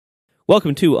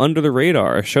Welcome to Under the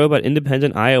Radar, a show about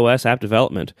independent iOS app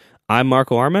development. I'm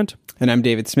Marco Arment. And I'm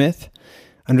David Smith.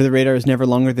 Under the Radar is never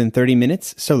longer than 30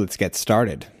 minutes, so let's get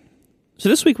started. So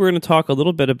this week we're going to talk a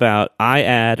little bit about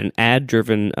iAd and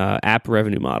ad-driven app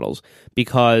revenue models,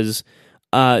 because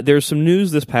there's some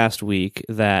news this past week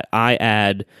that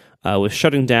iAd was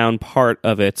shutting down part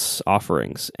of its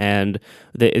offerings, and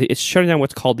it's shutting down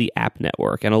what's called the App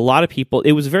Network. And a lot of people,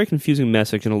 it was a very confusing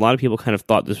message, and a lot of people kind of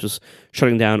thought this was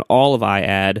shutting down all of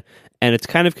iAd, and it's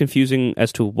kind of confusing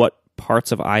as to what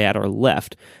parts of iAd are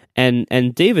left.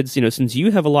 And David, since you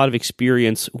have a lot of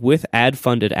experience with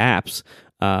ad-funded apps,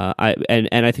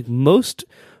 I think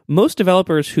most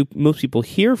developers who most people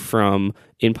hear from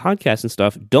in podcasts and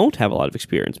stuff don't have a lot of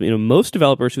experience. Most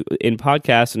developers in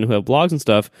podcasts and who have blogs and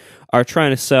stuff are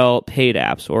trying to sell paid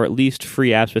apps, or at least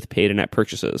free apps with paid in-app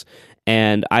purchases.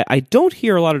 And I don't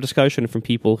hear a lot of discussion from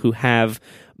people who have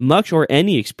much or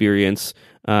any experience,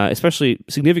 especially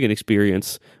significant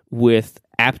experience, with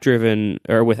app-driven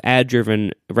or with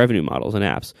ad-driven revenue models and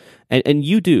apps, and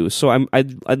you do. So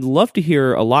I'd love to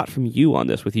hear a lot from you on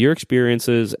this, with your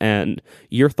experiences and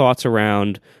your thoughts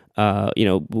around,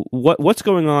 what's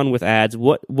going on with ads,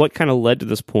 what kind of led to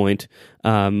this point,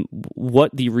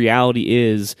 what the reality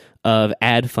is of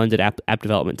ad-funded app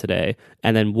development today,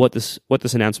 and then what this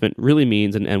announcement really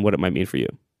means and what it might mean for you.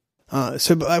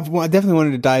 So I definitely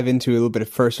wanted to dive into a little bit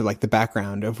first of the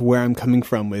background of where I'm coming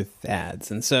from with ads.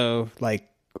 And so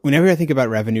whenever I think about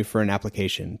revenue for an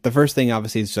application, the first thing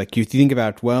obviously is you think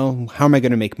about, well, how am I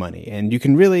going to make money? And you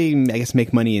can really,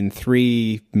 make money in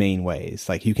three main ways.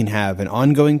 You can have an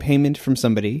ongoing payment from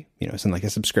somebody, something like a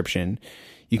subscription.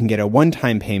 You can get a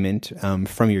one-time payment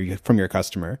from your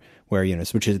customer, where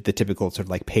which is the typical sort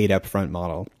of paid upfront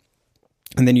model.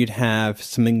 And then you'd have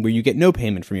something where you get no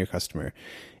payment from your customer.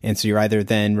 And so you're either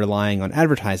then relying on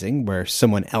advertising, where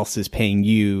someone else is paying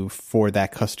you for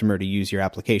that customer to use your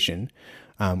application,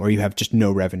 or you have just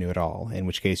no revenue at all, in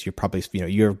which case you're probably,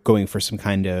 you're going for some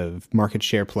kind of market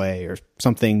share play or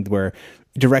something where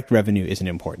direct revenue isn't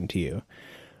important to you.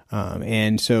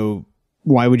 And so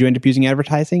why would you end up using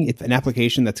advertising? It's an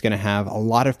application that's going to have a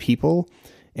lot of people,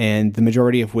 and the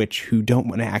majority of which who don't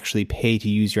want to actually pay to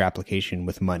use your application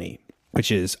with money,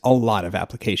 which is a lot of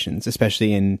applications,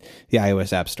 especially in the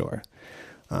iOS App Store.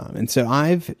 And so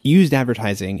I've used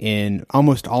advertising in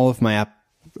almost all of my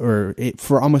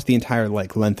for almost the entire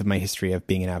length of my history of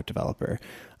being an app developer.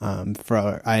 One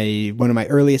of my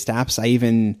earliest apps, I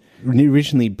even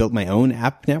originally built my own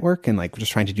app network and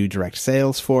just trying to do direct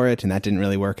sales for it, and that didn't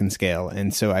really work in scale.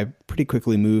 And so I pretty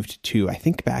quickly moved to, I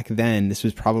think back then, this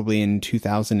was probably in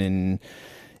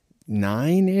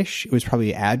 2009-ish. It was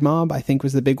probably AdMob, I think,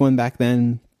 was the big one back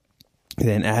then.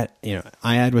 Then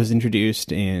iAd was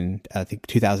introduced in, I think,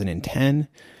 2010.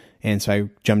 And so I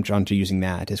jumped onto using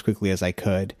that as quickly as I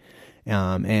could.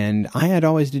 And iAd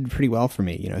always did pretty well for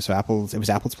me. So it was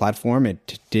Apple's platform.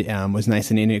 It was nice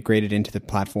and integrated into the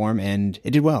platform, and it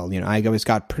did well. I always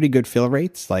got pretty good fill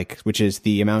rates, which is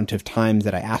the amount of times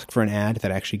that I ask for an ad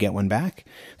that I actually get one back.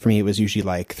 For me, it was usually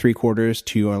 3/4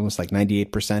 to almost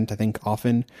 98%, I think,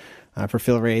 often. For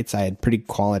fill rates, I had pretty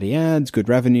quality ads, good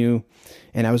revenue,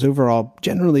 and I was overall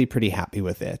generally pretty happy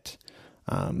with it.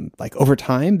 Over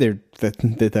time,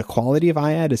 the quality of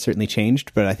iAd has certainly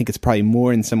changed, but I think it's probably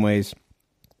more in some ways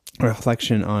a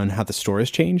reflection on how the store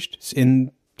has changed since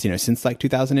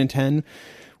 2010,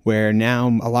 where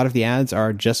now a lot of the ads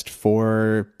are just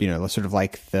for, sort of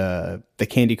the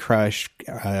Candy Crush,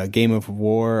 Game of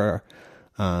War,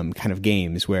 kind of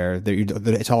games, where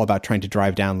it's all about trying to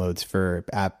drive downloads for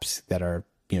apps that are,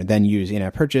 then use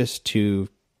in-app purchase to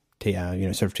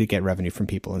get revenue from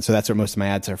people. And so that's what most of my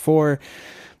ads are for,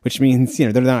 which means,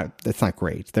 that's not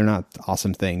great. They're not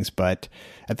awesome things, but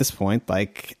at this point,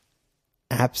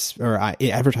 apps or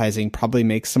advertising probably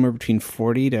makes somewhere between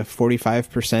 40 to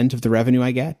 45% of the revenue I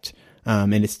get.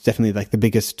 And it's definitely the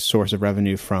biggest source of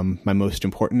revenue from my most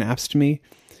important apps to me.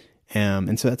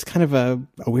 And so that's kind of a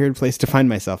weird place to find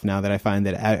myself now that I find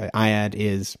that iAd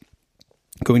is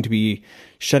going to be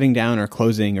shutting down or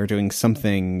closing or doing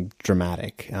something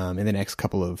dramatic in the next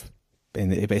I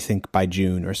think by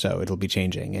June or so, it'll be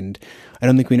changing. And I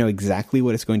don't think we know exactly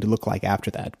what it's going to look like after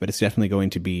that, but it's definitely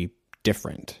going to be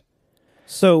different.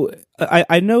 So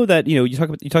I know that you talk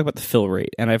about the fill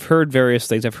rate, and I've heard various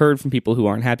things. I've heard from people who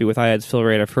aren't happy with iAd's fill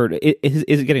rate. I've heard is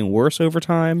it getting worse over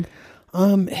time?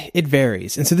 It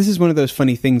varies. And so this is one of those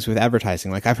funny things with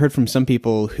advertising. I've heard from some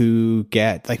people who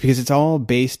get, because it's all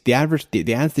based, the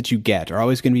ads that you get are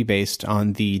always going to be based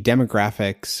on the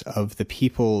demographics of the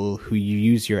people who you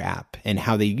use your app and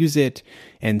how they use it,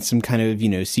 and some kind of,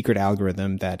 secret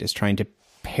algorithm that is trying to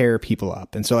pair people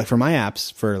up. And so like for my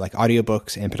apps, for like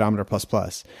audiobooks and Pedometer++,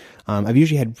 I've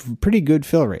usually had pretty good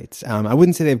fill rates. I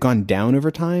wouldn't say they've gone down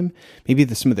over time. Maybe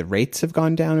some of the rates have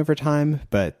gone down over time,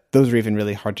 but those are even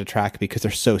really hard to track because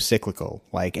they're so cyclical.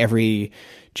 Like every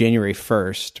January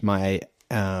 1st, my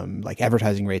like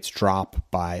advertising rates drop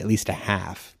by at least a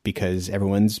half because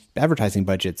everyone's advertising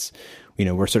budgets,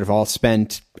 were sort of all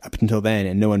spent up until then,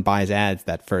 and no one buys ads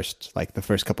the first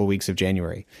couple of weeks of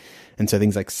January. And so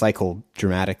things like cycle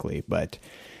dramatically. But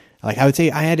like I would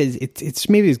say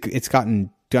it's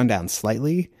gone down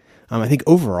slightly. I think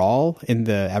overall in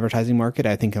the advertising market,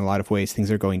 I think in a lot of ways things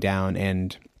are going down.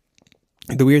 And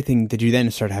the weird thing that you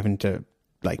then start having to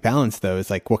like balance though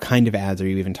is like, what kind of ads are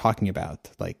you even talking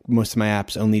about? Like most of my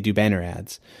apps only do banner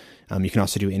ads. You can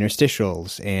also do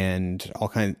interstitials and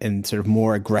sort of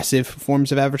more aggressive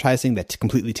forms of advertising that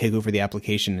completely take over the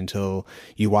application until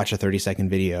you watch a 30-second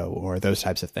video or those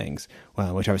types of things,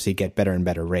 which obviously get better and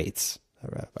better rates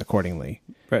accordingly.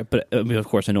 Right, but of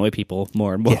course annoy people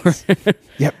more and more. Yes.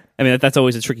 Yep. I mean, that's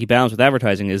always a tricky balance with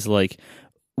advertising is like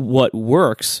what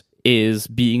works is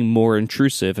being more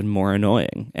intrusive and more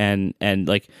annoying. And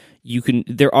like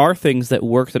there are things that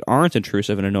work that aren't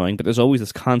intrusive and annoying, but there's always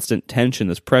this constant tension,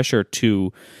 this pressure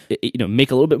to, make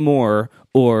a little bit more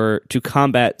or to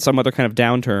combat some other kind of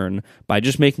downturn by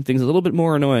just making things a little bit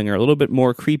more annoying or a little bit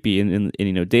more creepy in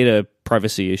data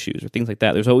privacy issues or things like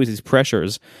that. There's always these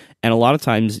pressures. And a lot of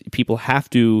times people have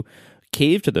to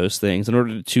cave to those things in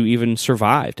order to even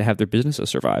survive, to have their businesses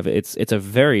survive. It's a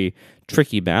very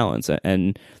tricky balance.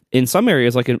 And in some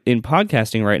areas, like in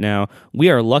podcasting right now, we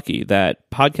are lucky that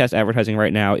podcast advertising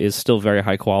right now is still very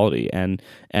high quality, and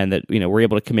that we're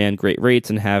able to command great rates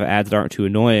and have ads that aren't too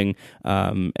annoying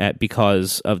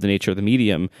because of the nature of the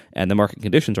medium and the market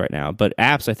conditions right now. But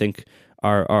apps, I think,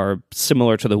 are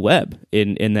similar to the web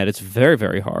in that it's very,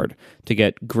 very hard to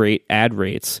get great ad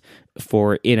rates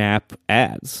for in-app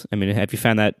ads. I mean, have you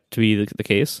found that to be the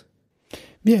case?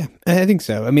 Yeah, I think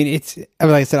so. I mean, like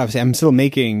I said, obviously, I'm still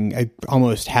making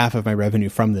almost half of my revenue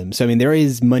from them. So, I mean, there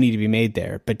is money to be made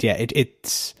there. But yeah,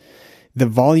 it's the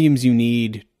volumes you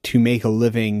need to make a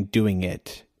living doing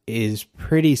it is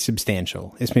pretty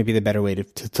substantial. It's maybe the better way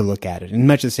to look at it. In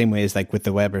much the same way as like with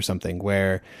the web or something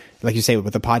where, like you say,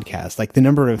 with a podcast, like the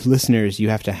number of listeners you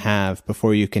have to have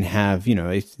before you can have,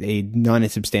 a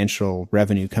non-substantial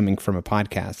revenue coming from a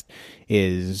podcast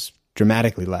is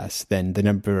dramatically less than the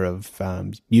number of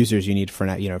users you need for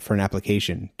an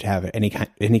application to have any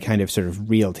kind of sort of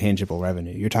real tangible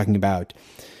revenue. You're talking about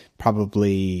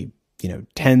probably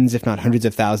tens, if not hundreds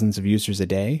of thousands of users a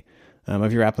day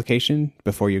of your application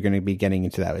before you're going to be getting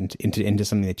into that into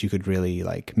something that you could really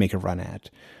like make a run at.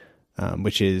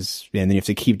 Which is, and then you have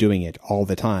to keep doing it all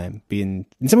the time. In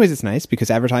some ways, it's nice because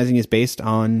advertising is based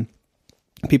on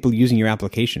people using your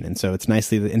application, and so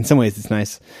in some ways it's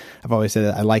nice. I've always said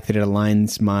that I like that it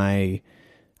aligns my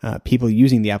people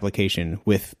using the application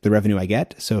with the revenue I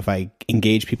get. So if I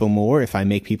engage people more, if I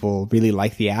make people really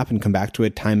like the app and come back to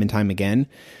it time and time again,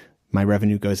 my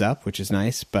revenue goes up, which is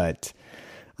nice. But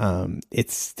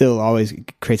it still always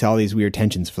creates all these weird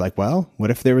tensions for like, well, what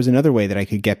if there was another way that I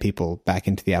could get people back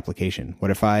into the application?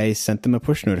 What if I sent them a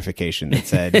push notification that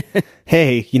said,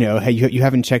 hey, you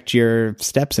haven't checked your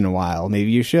steps in a while.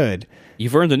 Maybe you should.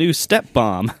 You've earned a new step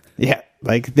bomb. Yeah.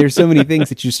 Like there's so many things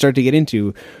that you start to get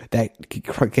into that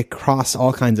get cross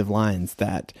all kinds of lines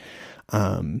that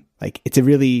like it's a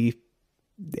really,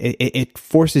 it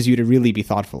forces you to really be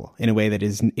thoughtful in a way that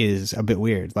is a bit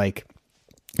weird. Like,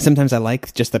 sometimes I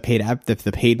like just the paid app,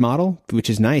 the paid model, which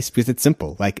is nice because it's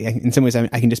simple. Like in some ways, I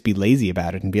can just be lazy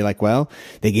about it and be like, well,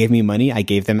 they gave me money, I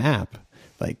gave them app.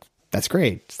 Like that's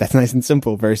great. That's nice and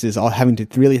simple versus all having to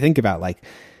really think about like,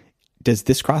 does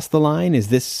this cross the line? Is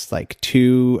this like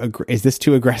too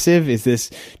aggressive? Is this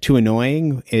too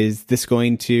annoying? Is this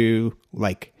going to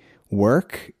like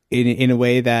work in a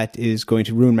way that is going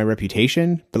to ruin my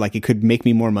reputation? But like it could make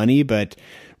me more money, but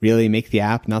really make the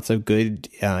app not so good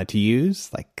to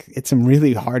use? Like it's some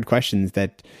really hard questions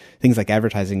that things like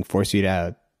advertising force you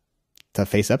to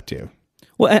face up to.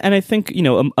 Well, and I think,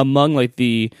 among like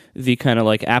the kind of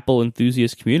like Apple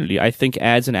enthusiast community, I think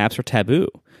ads and apps are taboo.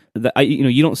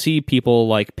 You don't see people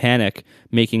like panic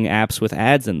making apps with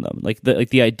ads in them. Like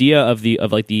the idea of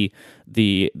the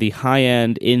high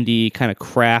end indie kind of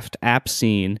craft app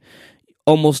scene.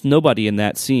 Almost nobody in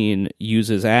that scene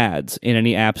uses ads in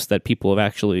any apps that people have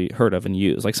actually heard of and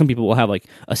use. Like some people will have like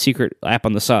a secret app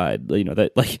on the side,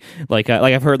 that like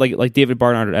I've heard like David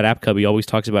Barnard at AppCub, he always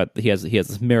talks about he has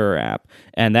this mirror app,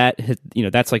 and that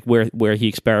that's like where he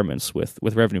experiments with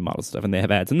revenue model stuff, and they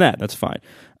have ads in that. That's fine.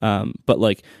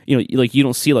 But you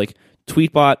don't see like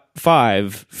Tweetbot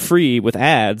 5 free with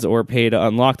ads or pay to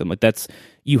unlock them. Like that's,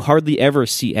 you hardly ever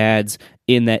see ads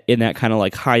in that kind of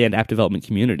like high end app development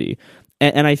community.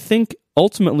 And I think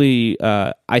ultimately,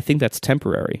 I think that's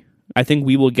temporary. I think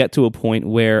we will get to a point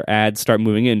where ads start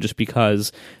moving in just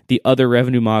because the other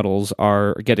revenue models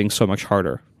are getting so much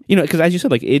harder. You know, because as you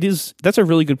said, like that's a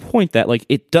really good point that like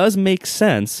it does make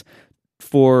sense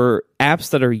for apps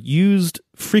that are used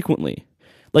frequently.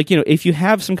 Like, you know, if you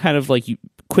have some kind of like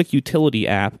quick utility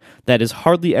app that is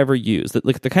hardly ever used, that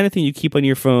like the kind of thing you keep on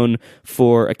your phone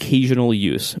for occasional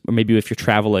use, or maybe if you're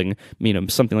traveling, you know,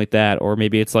 something like that, or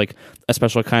maybe it's like a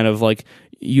special kind of like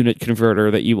unit converter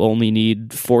that you only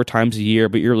need 4 times a year,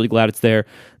 but you're really glad it's there.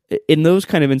 In those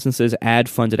kind of instances,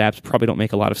 ad-funded apps probably don't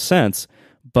make a lot of sense.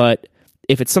 But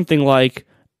if it's something like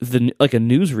a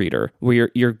newsreader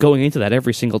where you're going into that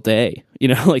every single day, you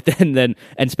know, like then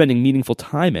and spending meaningful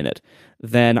time in it,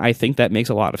 then I think that makes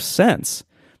a lot of sense.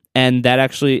 And that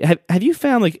actually, have you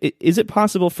found, like, is it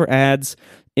possible for ads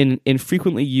in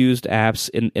frequently used apps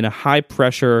in a high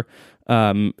pressure,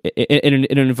 in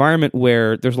an environment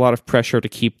where there's a lot of pressure to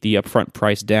keep the upfront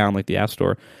price down, like the App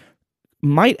Store,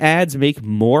 might ads make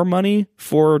more money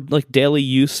for like daily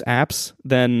use apps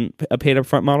than a paid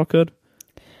upfront model could?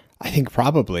 I think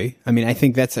probably. I mean,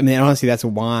 honestly, that's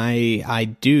why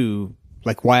I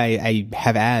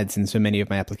have ads in so many of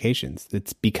my applications.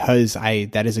 It's because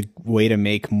that is a way to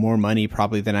make more money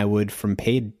probably than I would from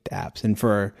paid apps. And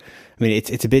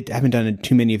it's a bit, I haven't done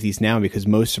too many of these now because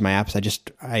most of my apps,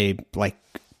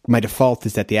 my default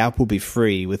is that the app will be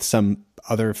free with some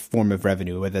other form of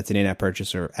revenue, whether that's an in-app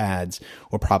purchase or ads,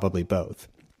 or probably both.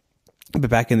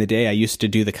 But back in the day, I used to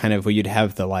do the kind of where you'd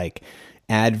have the like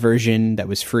ad version that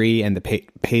was free and the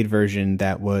paid version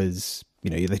that was, you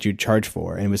know, that you'd charge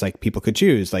for. And it was like people could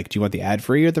choose, like, do you want the ad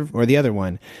free or the other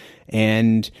one?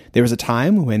 And there was a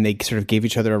time when they sort of gave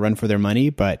each other a run for their money,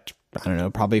 but I don't know,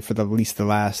 probably for at least the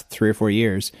last 3 or 4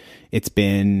 years, it's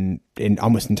been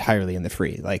almost entirely in the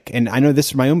free. Like, and I know this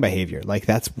is my own behavior. Like,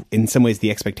 that's in some ways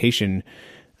the expectation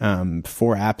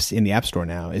for apps in the App Store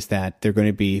now is that they're going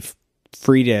to be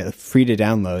free to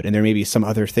download, and there may be some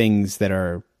other things that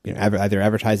are, you know, either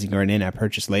advertising or an in-app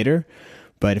purchase later.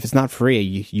 But if it's not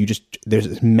free, there's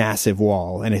this massive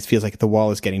wall, and it feels like the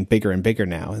wall is getting bigger and bigger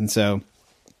now. And so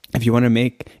if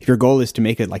your goal is to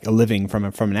make it like a living from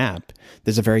an app,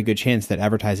 there's a very good chance that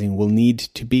advertising will need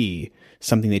to be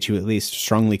something that you at least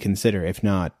strongly consider, if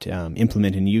not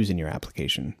implement and use in your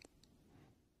application.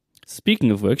 Speaking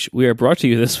of which, we are brought to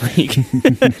you this week.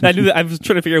 I was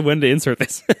trying to figure out when to insert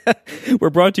this. We're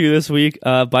brought to you this week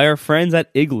by our friends at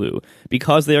Igloo.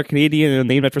 Because they are Canadian and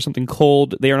named after something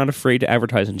cold, they are not afraid to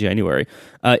advertise in January.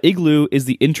 Igloo is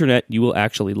the internet you will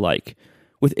actually like.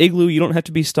 With Igloo, you don't have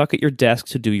to be stuck at your desk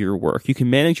to do your work. You can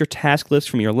manage your task list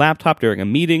from your laptop during a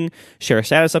meeting, share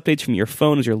status updates from your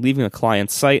phone as you're leaving a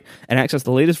client's site, and access the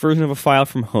latest version of a file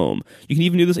from home. You can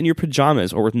even do this in your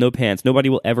pajamas or with no pants. Nobody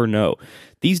will ever know.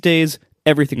 These days,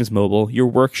 everything is mobile. Your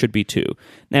work should be too.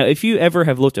 Now, if you ever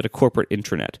have looked at a corporate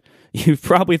intranet, you've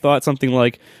probably thought something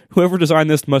like, whoever designed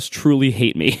this must truly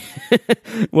hate me.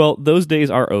 Well, those days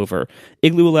are over.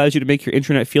 Igloo allows you to make your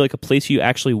intranet feel like a place you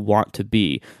actually want to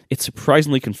be. It's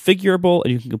surprisingly configurable,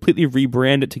 and you can completely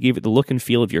rebrand it to give it the look and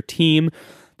feel of your team.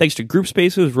 Thanks to group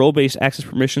spaces, role-based access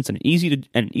permissions, and an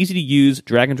easy-to-use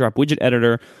drag-and-drop widget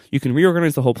editor, you can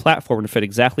reorganize the whole platform to fit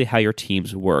exactly how your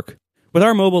teams work. With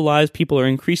our mobile lives, people are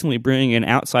increasingly bringing in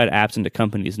outside apps into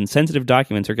companies, and sensitive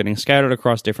documents are getting scattered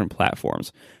across different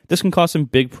platforms. This can cause some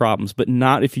big problems, but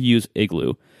not if you use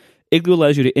Igloo. Igloo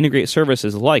allows you to integrate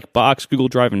services like Box, Google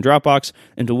Drive, and Dropbox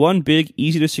into one big,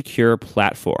 easy-to-secure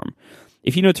platform.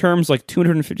 If you know terms like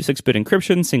 256-bit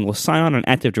encryption, single sign-on, and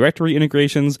Active Directory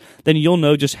integrations, then you'll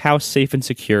know just how safe and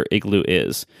secure Igloo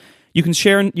is. You can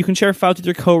share files with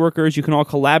your coworkers, you can all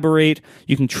collaborate,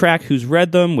 you can track who's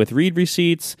read them with read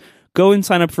receipts. Go and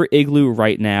sign up for Igloo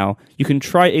right now. You can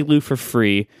try Igloo for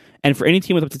free, and for any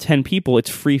team with up to 10 people, it's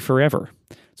free forever.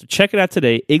 So check it out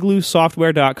today,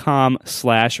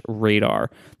 igloosoftware.com/radar.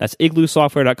 That's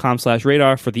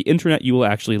igloosoftware.com/radar for the internet you will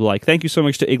actually like. Thank you so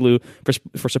much to Igloo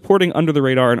for supporting Under the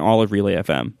Radar and all of Relay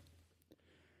FM.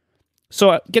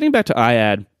 So getting back to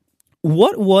iAd,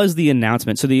 what was the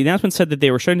announcement? So the announcement said that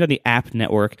they were shutting down the app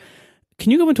network.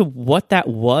 Can you go into what that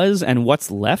was and what's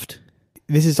left?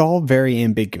 This is all very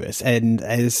ambiguous. And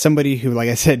as somebody who, like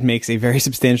I said, makes a very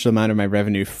substantial amount of my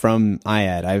revenue from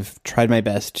iAd, I've tried my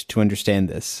best to understand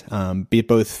this, be it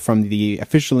both from the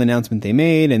official announcement they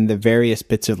made and the various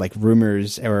bits of like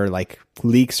rumors or like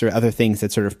leaks or other things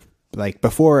that sort of like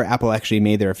before Apple actually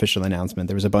made their official announcement,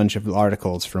 there was a bunch of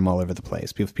articles from all over the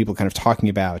place. People kind of talking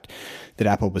about that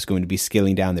Apple was going to be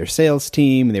scaling down their sales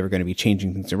team and they were going to be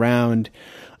changing things around.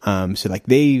 So like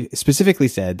they specifically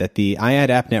said that the iAd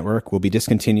app network will be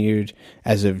discontinued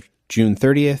as of June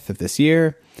 30th of this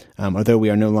year. Although we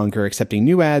are no longer accepting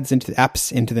new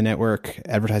apps into the network,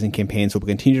 advertising campaigns will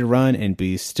continue to run and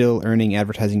be still earning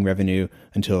advertising revenue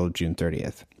until June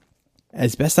 30th.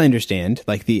 As best I understand,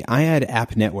 like the iAd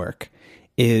app network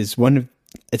is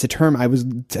it's a term I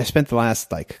spent the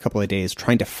last like couple of days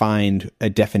trying to find a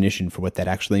definition for what that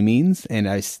actually means, and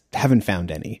I haven't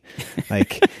found any.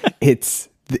 Like it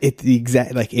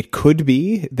could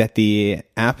be that the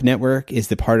app network is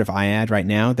the part of iAd right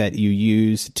now that you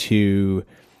use to,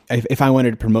 if I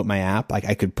wanted to promote my app, like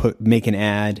I could make an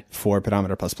ad for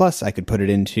Pedometer Plus Plus, I could put it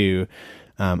into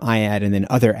iAd, and then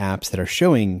other apps that are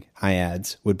showing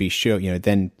iAds would be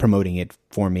then promoting it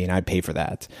for me, and I'd pay for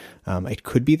that. It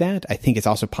could be that. I think it's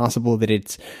also possible that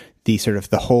it's the sort of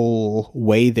the whole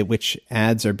way that which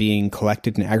ads are being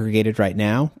collected and aggregated right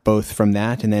now, both from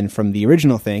that and then from the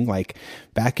original thing. Like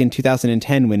back in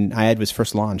 2010 when iAd was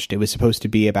first launched, it was supposed to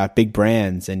be about big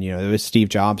brands, and there was Steve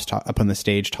Jobs up on the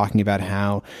stage talking about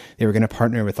how they were going to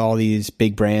partner with all these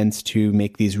big brands to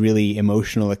make these really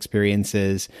emotional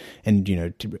experiences and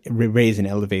to raise and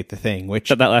elevate the thing. Which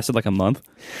that lasted like a month.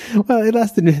 Well,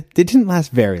 it didn't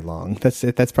last very long.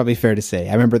 That's probably fair to say.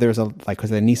 I remember there was a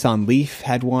Nissan Leaf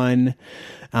had one.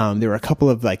 There were a couple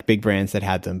of like big brands that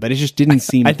had them, but it just didn't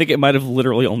seem. I think it might have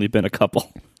literally only been a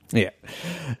couple. Yeah,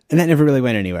 and that never really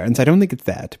went anywhere. And so I don't think it's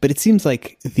that, but it seems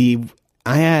like the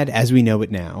iAd as we know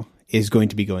it now is going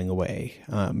to be going away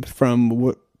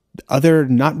from other,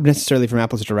 not necessarily from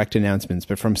Apple's direct announcements,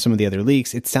 but from some of the other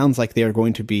leaks. It sounds like they are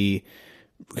going to be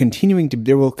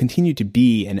there will continue to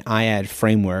be an iAd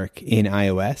framework in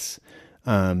iOS.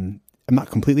 I'm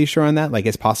not completely sure on that. Like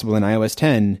it's possible in iOS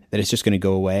 10 that it's just going to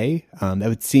go away. That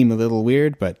would seem a little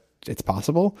weird, but it's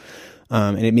possible.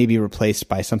 And it may be replaced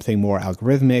by something more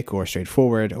algorithmic or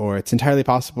straightforward, or it's entirely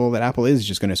possible that Apple is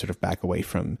just going to sort of back away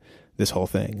from this whole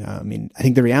thing. I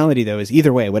think the reality though is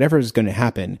either way, whatever is going to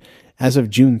happen, as of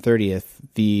June 30th,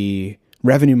 the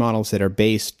revenue models that are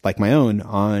based, like my own,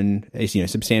 on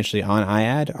substantially on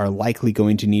iAd are likely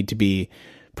going to need to be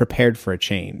prepared for a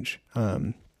change.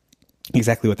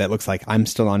 Exactly what that looks like, I'm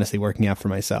still honestly working out for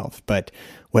myself. But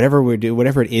whatever it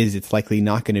is, it's likely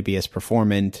not going to be as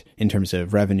performant in terms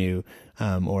of revenue,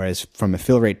 or as from a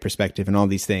fill rate perspective and all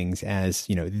these things as,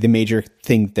 the major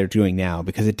thing they're doing now,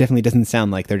 because it definitely doesn't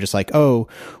sound like they're just like, oh,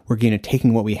 we're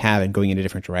taking what we have and going in a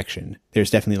different direction.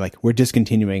 There's definitely like, we're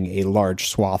discontinuing a large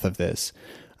swath of this,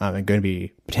 and going to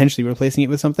be potentially replacing it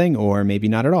with something, or maybe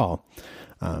not at all.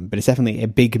 But it's definitely a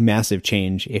big, massive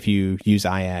change if you use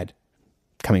iAd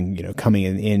coming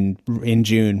in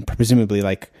June, presumably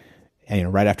like,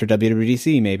 right after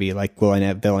WWDC, maybe like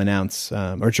they'll announce,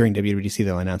 or during WWDC,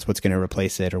 they'll announce what's going to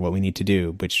replace it or what we need to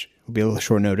do, which will be a little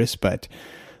short notice, but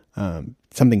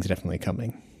something's definitely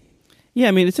coming. Yeah,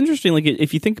 I mean, it's interesting. Like,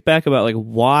 if you think back about like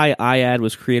why iAd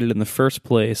was created in the first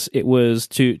place, it was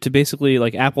to basically,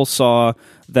 like, Apple saw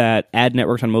that ad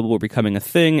networks on mobile were becoming a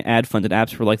thing. Ad-funded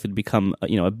apps were likely to become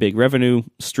a big revenue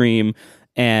stream.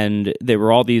 And there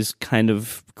were all these kind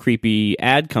of creepy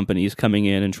ad companies coming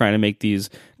in and trying to make these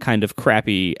kind of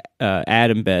crappy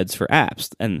ad embeds for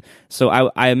apps. And so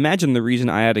I imagine the reason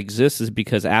iAd exists is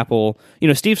because Apple,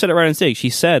 Steve said it right on stage. He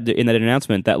said in that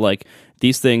announcement that like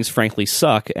these things frankly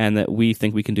suck and that we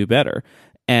think we can do better.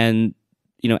 And,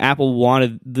 Apple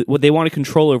wanted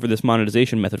control over this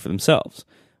monetization method for themselves.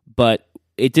 But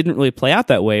it didn't really play out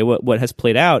that way. What has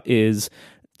played out is,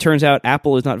 turns out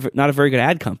Apple is not a very good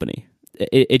ad company.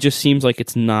 It just seems like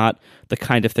it's not the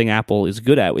kind of thing Apple is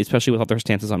good at, especially with all their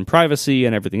stances on privacy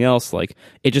and everything else. Like,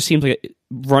 it just seems like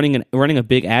running a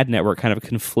big ad network kind of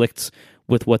conflicts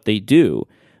with what they do.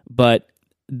 But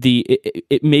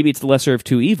maybe it's the lesser of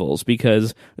two evils,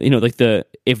 because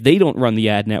if they don't run the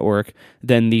ad network,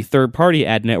 then the third party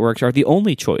ad networks are the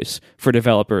only choice for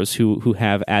developers who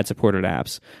have ad supported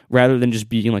apps, rather than just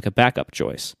being like a backup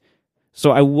choice. So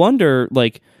I wonder,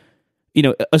 like,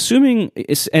 assuming,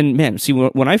 and man, see,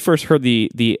 when I first heard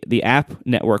the app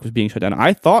network was being shut down,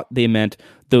 I thought they meant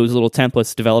those little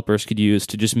templates developers could use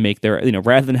to just make their,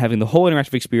 rather than having the whole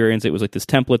interactive experience, it was like this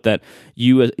template that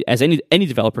you, as any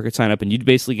developer, could sign up, and you'd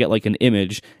basically get like an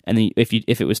image, and then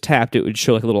if it was tapped, it would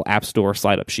show like a little App Store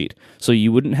slide up sheet. So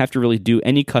you wouldn't have to really do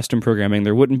any custom programming.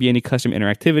 There wouldn't be any custom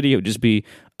interactivity. It would just be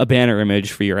a banner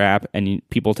image for your app, and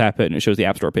people tap it, and it shows the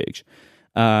App Store page.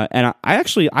 And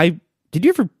I did you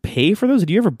ever pay for those? Did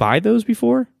you ever buy those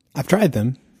before? I've tried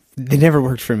them. They never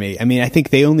worked for me. I mean, I think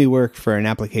they only work for an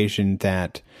application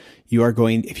that you are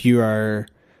going, if you are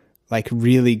like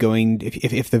really going,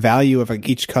 if the value of like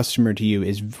each customer to you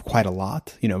is quite a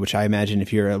lot, you know, which I imagine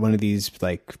if you're one of these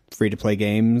like free to play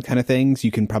game kind of things,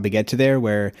 you can probably get to there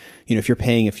where, you know, if you're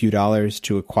paying a few dollars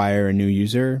to acquire a new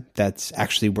user, that's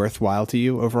actually worthwhile to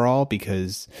you overall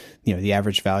because, you know, the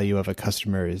average value of a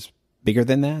customer is bigger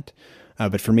than that.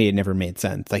 But for me, it never made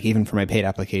sense. Like even for my paid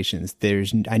applications,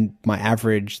 my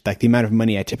average, like the amount of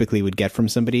money I typically would get from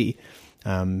somebody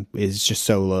is just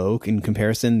so low in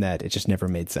comparison that it just never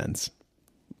made sense.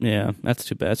 Yeah, that's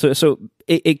too bad. So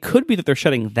it could be that they're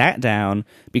shutting that down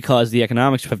because the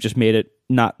economics have just made it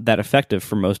not that effective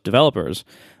for most developers.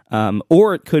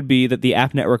 Or it could be that the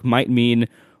app network might mean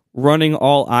running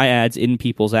all iAds in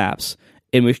people's apps,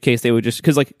 in which case they would just,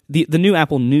 because like the new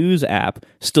Apple News app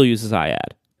still uses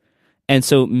iAd. And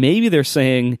so maybe they're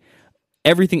saying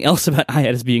everything else about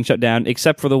iAd is being shut down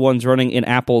except for the ones running in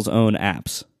Apple's own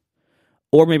apps.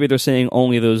 Or maybe they're saying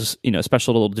only those, you know,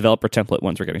 special little developer template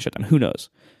ones are getting shut down. Who knows?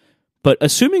 But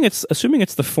assuming it's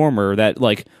the former,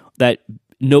 that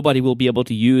nobody will be able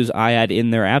to use iAd in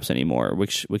their apps anymore,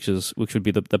 which would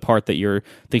be the part that you're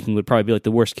thinking would probably be like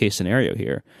the worst case scenario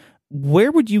here.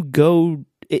 Where would you go?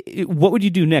 What would you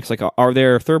do next? Like, are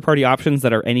there third party options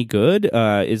that are any good?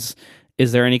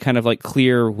 Is there any kind of like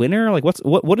clear winner? Like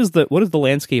what is the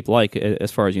landscape like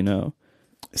as far as you know?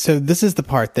 So this is the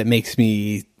part that makes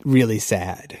me really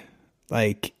sad,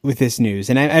 like with this news.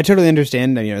 And I totally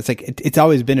understand, you know, it's like, it's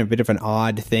always been a bit of an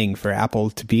odd thing for Apple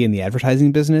to be in the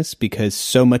advertising business because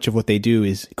so much of what they do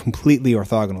is completely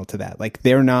orthogonal to that. Like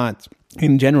they're not,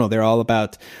 in general, they're all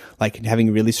about like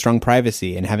having really strong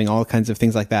privacy and having all kinds of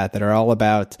things like that are all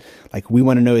about like, we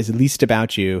want to know as least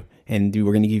about you and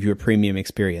we're going to give you a premium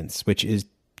experience, which is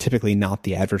typically not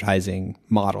the advertising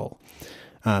model.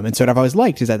 And so what I've always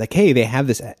liked is that like, hey, they have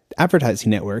this advertising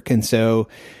network. And so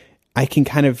I can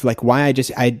kind of like I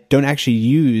don't actually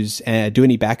do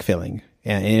any backfilling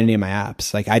in any of my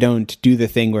apps. Like I don't do the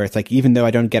thing where it's like, even though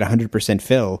I don't get 100%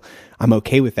 fill, I'm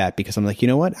okay with that because I'm like, you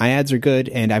know what? iAds are good.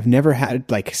 And I've never had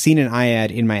like seen an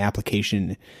iAd in my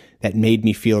application that made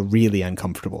me feel really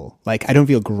uncomfortable. Like I don't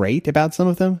feel great about some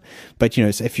of them, but you know,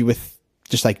 if you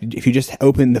just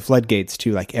open the floodgates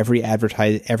to like every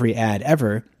ad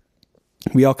ever,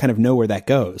 we all kind of know where that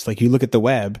goes. Like you look at the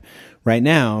web right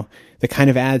now, the kind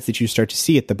of ads that you start to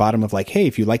see at the bottom of like, hey,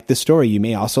 if you like this story, you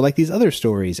may also like these other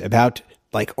stories about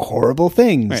like horrible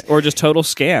things. Right. Or just total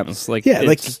scams. Like, yeah,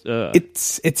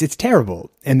 it's terrible.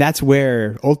 And that's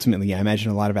where ultimately I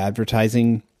imagine a lot of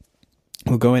advertising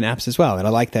will go in apps as well. And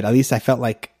I like that. At least I felt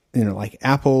like, you know, like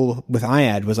Apple with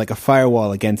iAd was like a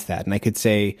firewall against that. And I could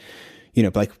say, you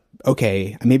know, like,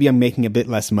 okay, maybe I'm making a bit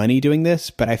less money doing this,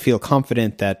 but I feel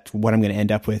confident that what I'm going to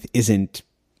end up with isn't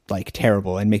like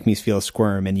terrible and make me feel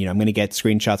squirm. And, you know, I'm going to get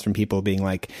screenshots from people being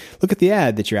like, look at the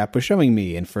ad that your app was showing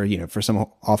me and for some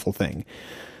awful thing.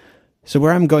 So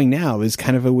where I'm going now is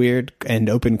kind of a weird and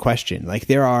open question. Like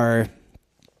there are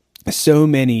so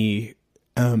many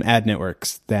ad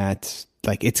networks that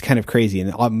like it's kind of crazy,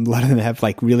 and a lot of them have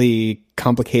like really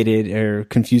complicated or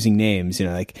confusing names. You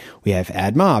know, like we have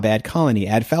AdMob, AdColony,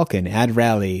 AdFalcon,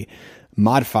 AdRally,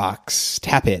 ModFox,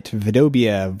 Tapit,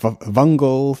 Vidobia,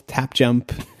 Vungle,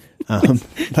 TapJump.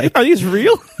 Like, are these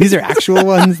real? These are actual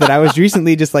ones that I was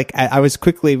recently just like, I was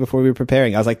quickly before we were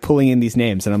preparing, I was like pulling in these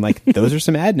names, and I'm like, those are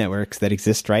some ad networks that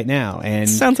exist right now. And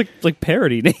sounds like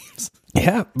parody names.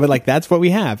 Yeah, but like that's what we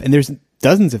have, and there's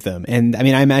dozens of them. And I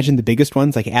mean, I imagine the biggest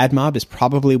ones, like AdMob is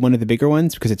probably one of the bigger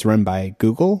ones because it's run by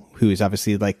Google, who is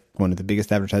obviously like one of the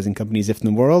biggest advertising companies in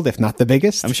the world, if not the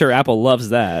biggest. I'm sure Apple loves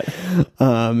that.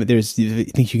 I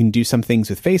think you can do some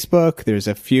things with Facebook. There's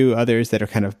a few others that are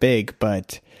kind of big,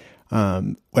 but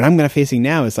what I'm facing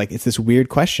now is like, it's this weird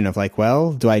question of like,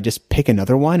 well, do I just pick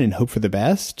another one and hope for the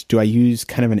best? Do I use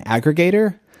kind of an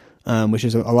aggregator? Which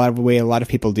is a lot of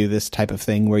people do this type of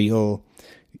thing where you'll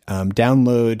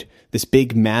download this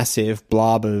big massive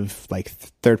blob of like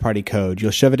third-party code.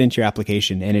 You'll shove it into your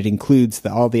application, and it includes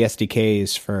all the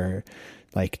SDKs for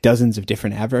like dozens of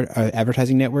different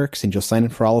advertising networks, and you'll sign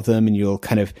up for all of them, and you'll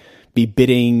kind of be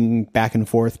bidding back and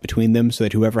forth between them so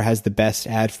that whoever has the best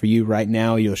ad for you right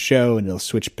now, you'll show, and it'll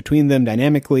switch between them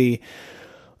dynamically.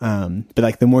 But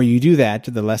like the more you do that,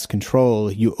 the less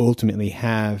control you ultimately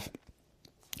have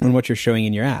on what you're showing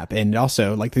in your app. And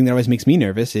also, like, the thing that always makes me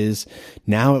nervous is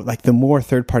now, like, the more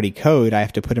third-party code I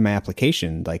have to put in my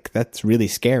application, like, that's really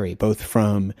scary, both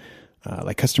from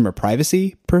like customer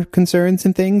privacy concerns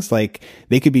and things. Like,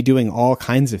 they could be doing all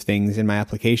kinds of things in my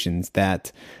applications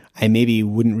that I maybe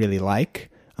wouldn't really like.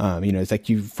 It's like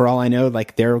for all I know,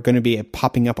 like they're going to be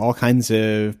popping up all kinds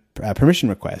of permission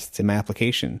requests in my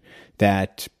application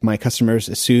that my customers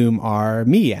assume are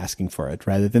me asking for it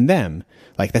rather than them.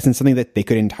 Like that's not something that they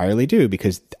could entirely do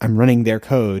because I'm running their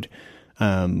code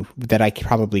that I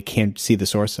probably can't see the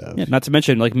source of. Yeah, not to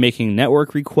mention like making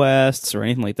network requests or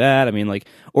anything like that. I mean, like,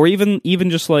 or even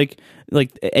just like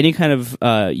any kind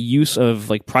of use of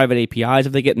like private APIs.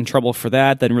 If they get in trouble for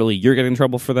that, then really you're getting in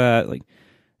trouble for that. Like,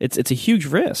 it's a huge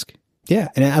risk. Yeah,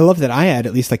 and I love that iAd,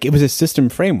 at least, like, it was a system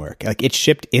framework. Like, it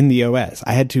shipped in the OS.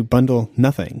 I had to bundle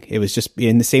nothing. It was just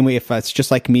in the same way, if it's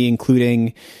just like me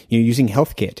including, using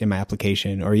HealthKit in my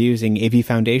application or using AV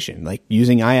Foundation, like,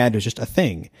 using iAd was just a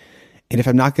thing. And if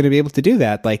I'm not going to be able to do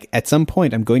that, like, at some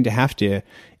point, I'm going to have to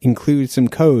include some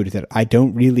code that I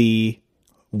don't really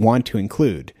want to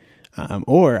include.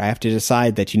 Or I have to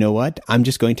decide that, I'm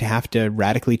just going to have to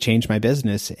radically change my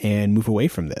business and move away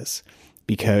from this.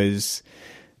 Because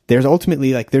there's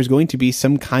ultimately there's going to be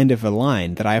some kind of a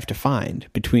line that I have to find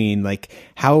between like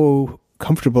how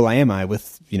comfortable am I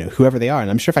with, whoever they are. And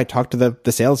I'm sure if I talk to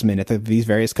the salesmen at these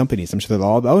various companies, I'm sure they'll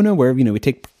all, oh no, we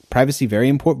take privacy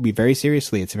very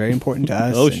seriously. It's very important to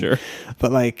us. Sure.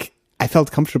 But I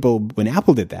felt comfortable when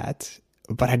Apple did that,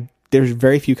 but there's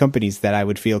very few companies that I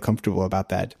would feel comfortable about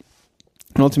that.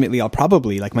 And ultimately, I'll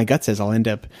probably, like my gut says, I'll end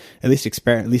up at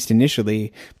least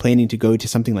initially planning to go to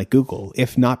something like Google.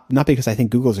 If not because I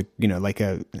think Google's a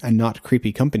not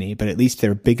creepy company, but at least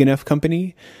they're a big enough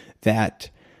company that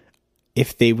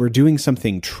if they were doing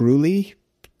something truly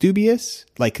dubious,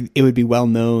 like it would be well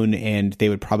known and they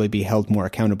would probably be held more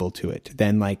accountable to it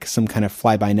than like some kind of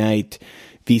fly by night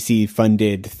VC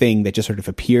funded thing that just sort of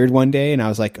appeared one day. And I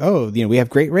was like, oh, we have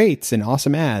great rates and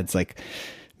awesome ads. Like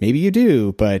maybe you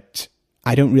do, but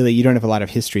you don't have a lot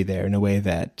of history there in a way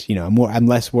that, I'm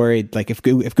less worried. Like if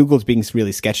Google's being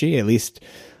really sketchy, at least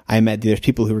there's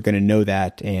people who are going to know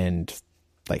that and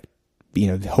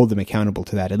hold them accountable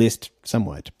to that, at least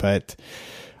somewhat. But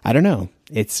I don't know.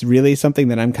 It's really something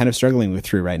that I'm kind of struggling with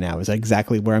through right now is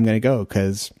exactly where I'm going to go.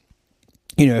 Cause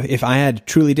if iAd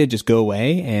truly did just go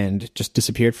away and just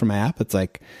disappeared from my app, it's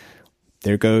like,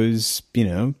 there goes,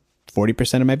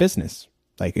 40% of my business.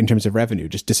 Like in terms of revenue,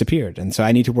 just disappeared. And so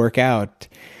I need to work out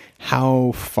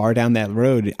how far down that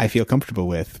road I feel comfortable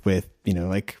with,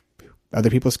 other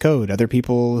people's code, other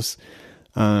people's,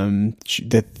 showing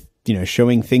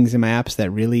things in my apps that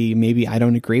really maybe I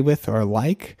don't agree with or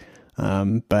like.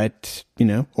 But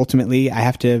ultimately I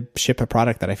have to ship a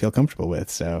product that I feel comfortable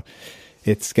with. So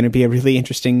it's going to be a really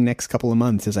interesting next couple of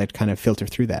months as I kind of filter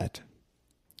through that.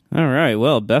 All right.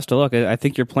 Well, best of luck. I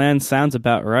think your plan sounds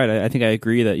about right. I think I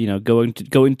agree that,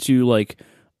 going to like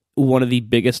one of the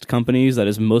biggest companies that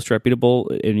is most reputable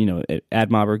in,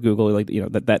 AdMob or Google,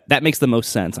 that makes the most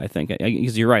sense, I think.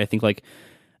 Because you're right. I think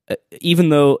even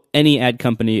though any ad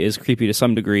company is creepy to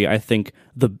some degree, I think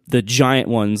the giant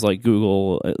ones like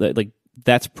Google,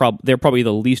 they're probably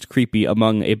the least creepy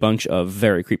among a bunch of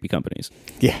very creepy companies.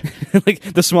 Yeah.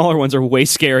 The smaller ones are way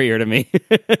scarier to me.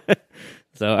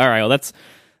 So, all right. Well,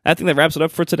 I think that wraps it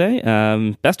up for today.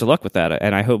 Best of luck with that,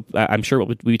 and I'm sure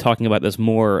we'll be talking about this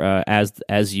more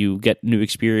as you get new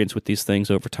experience with these things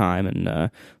over time,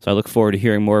 and so I look forward to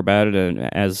hearing more about it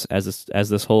and as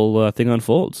this whole thing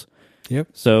unfolds. Yep.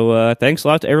 So thanks a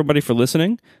lot to everybody for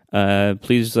listening.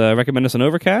 Please recommend us on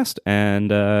Overcast,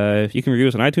 and you can review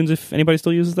us on iTunes if anybody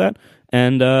still uses that.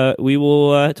 And we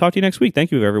will talk to you next week. Thank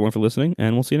you everyone for listening,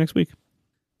 and we'll see you next week.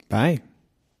 Bye.